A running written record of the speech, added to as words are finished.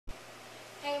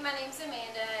my name's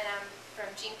Amanda, and I'm from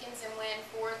Jenkins and Wynne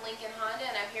Ford Lincoln Honda,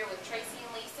 and I'm here with Tracy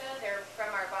and Lisa. They're from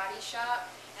our body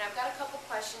shop, and I've got a couple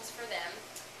questions for them.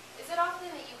 Is it often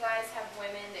that you guys have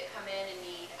women that come in and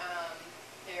need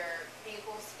their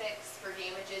vehicles fixed for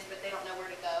damages, but they don't know where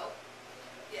to go?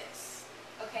 Yes.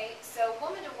 Okay, so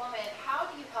woman to woman, how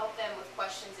do you help them with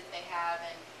questions that they have,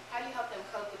 and how do you help them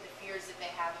cope with the fears that they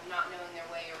have of not knowing their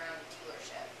way around a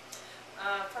dealership?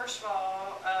 First of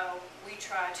all, we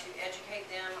try to educate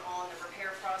them on the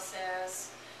repair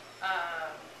process,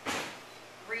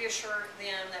 reassure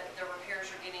them that the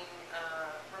repairs are getting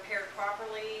repaired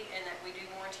properly and that we do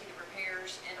warranty the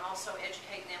repairs, and also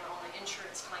educate them on the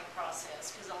insurance claim process,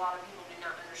 because a lot of people do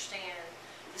not understand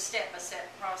the step-by-step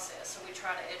process, so we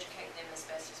try to educate them as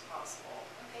best as possible.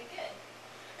 Okay, good.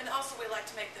 And also we like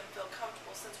to make them feel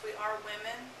comfortable, since we are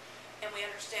women and we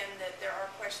understand that there are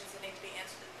questions that need to be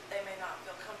answered that they may not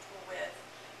feel comfortable with,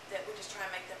 that we just try and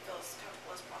make them feel as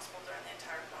comfortable as possible during the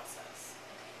entire process.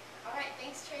 Okay. All right,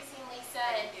 thanks Tracy and Lisa.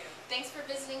 Thank you. Thanks for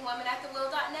visiting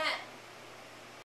womenatthewheel.net.